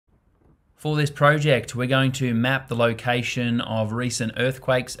For this project, we're going to map the location of recent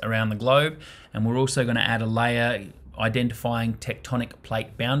earthquakes around the globe, and we're also going to add a layer identifying tectonic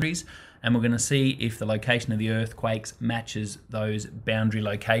plate boundaries, and we're going to see if the location of the earthquakes matches those boundary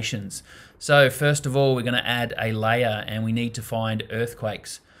locations. So first of all, we're going to add a layer, and we need to find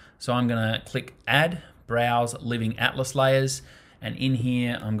earthquakes. So I'm going to click Add, Browse Living Atlas Layers, and in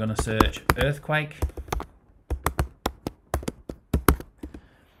here I'm going to search earthquake.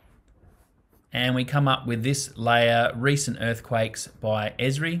 And we come up with this layer, Recent Earthquakes by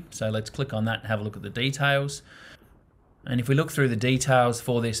Esri. So let's click on that and have a look at the details. And if we look through the details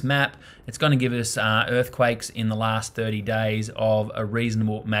for this map, it's going to give us earthquakes in the last 30 days of a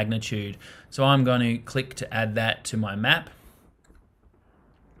reasonable magnitude. So I'm going to click to add that to my map.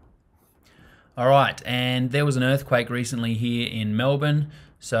 All right, and there was an earthquake recently here in Melbourne.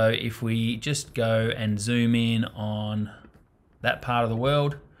 So if we just go and zoom in on that part of the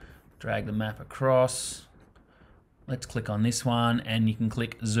world, drag the map across. Let's click on this one, and you can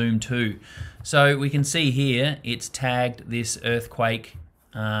click zoom to. So we can see here it's tagged this earthquake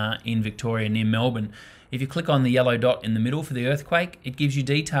in Victoria near Melbourne. If you click on the yellow dot in the middle for the earthquake, it gives you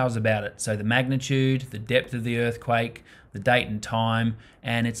details about it. So the magnitude, the depth of the earthquake, the date and time,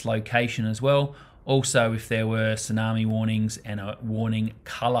 and its location as well. Also, if there were tsunami warnings and a warning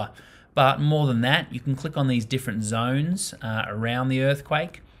color. But more than that, you can click on these different zones around the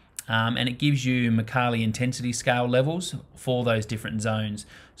earthquake. And it gives you Mercalli intensity scale levels for those different zones.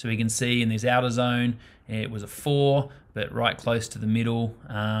 So we can see in this outer zone, it was a 4, but right close to the middle,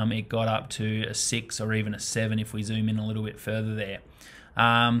 it got up to a 6 or even a 7 if we zoom in a little bit further there.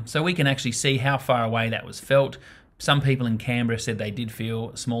 So we can actually see how far away that was felt. Some people in Canberra said they did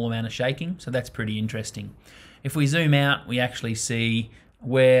feel a small amount of shaking, so that's pretty interesting. If we zoom out, we actually see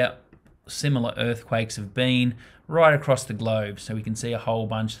where similar earthquakes have been right across the globe. So we can see a whole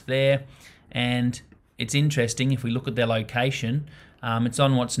bunch there, and it's interesting if we look at their location. It's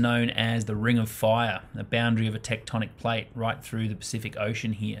on what's known as the Ring of Fire, the boundary of a tectonic plate right through the Pacific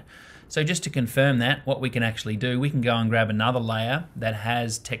Ocean here. So just to confirm that, what we can actually do, we can go and grab another layer that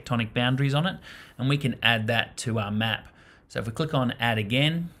has tectonic boundaries on it, and we can add that to our map. So if we click on Add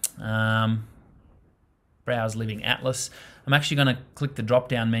again, Browse Living Atlas, I'm actually going to click the drop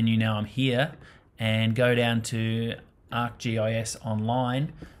down menu now I'm here and go down to ArcGIS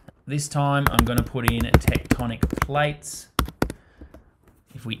Online. This time I'm going to put in Tectonic Plates.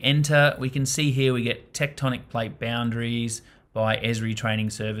 If we enter, we can see here we get Tectonic Plate Boundaries by Esri Training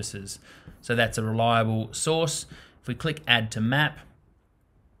Services. So that's a reliable source. If we click Add to Map,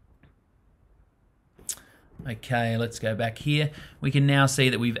 okay, let's go back here. We can now see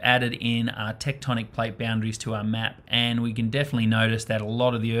that we've added in our tectonic plate boundaries to our map, and we can definitely notice that a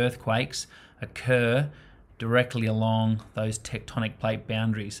lot of the earthquakes occur directly along those tectonic plate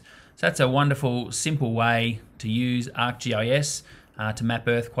boundaries. So that's a wonderful, simple way to use ArcGIS to map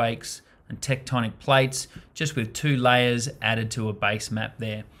earthquakes and tectonic plates, just with 2 layers added to a base map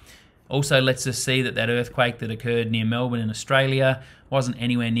there. Also lets us see that that earthquake that occurred near Melbourne in Australia wasn't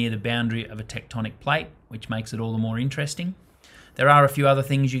anywhere near the boundary of a tectonic plate, which makes it all the more interesting. There are a few other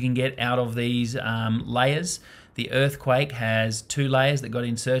things you can get out of these layers. The earthquake has 2 layers that got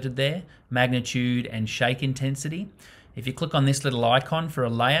inserted there, magnitude and shake intensity. If you click on this little icon for a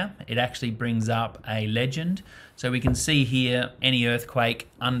layer, it actually brings up a legend. So we can see here any earthquake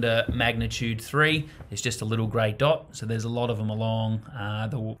under magnitude 3 is just a little grey dot. So there's a lot of them along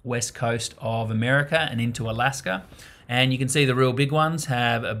the west coast of America and into Alaska. And you can see the real big ones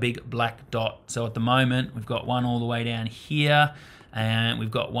have a big black dot. So at the moment, we've got one all the way down here, and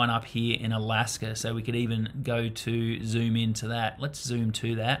we've got one up here in Alaska. So we could even go to zoom into that. Let's zoom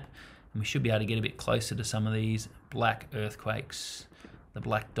to that, and we should be able to get a bit closer to some of these black earthquakes, the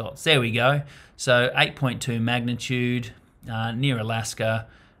black dots. There we go. So 8.2 magnitude near Alaska,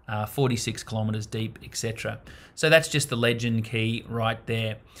 46 kilometers deep, etc. So that's just the legend key right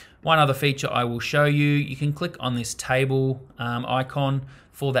there. One other feature I will show you, you can click on this table icon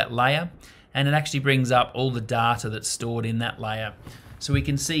for that layer, and it actually brings up all the data that's stored in that layer. So we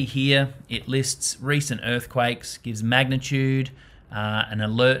can see here it lists recent earthquakes, gives magnitude, an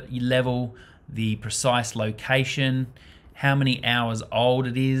alert level, the precise location, how many hours old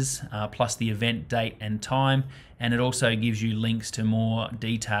it is, plus the event date and time, and it also gives you links to more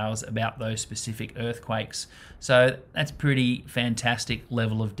details about those specific earthquakes. So that's pretty fantastic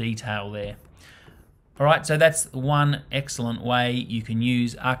level of detail there. All right, so that's one excellent way you can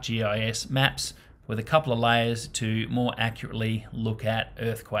use ArcGIS maps with a couple of layers to more accurately look at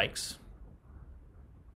earthquakes.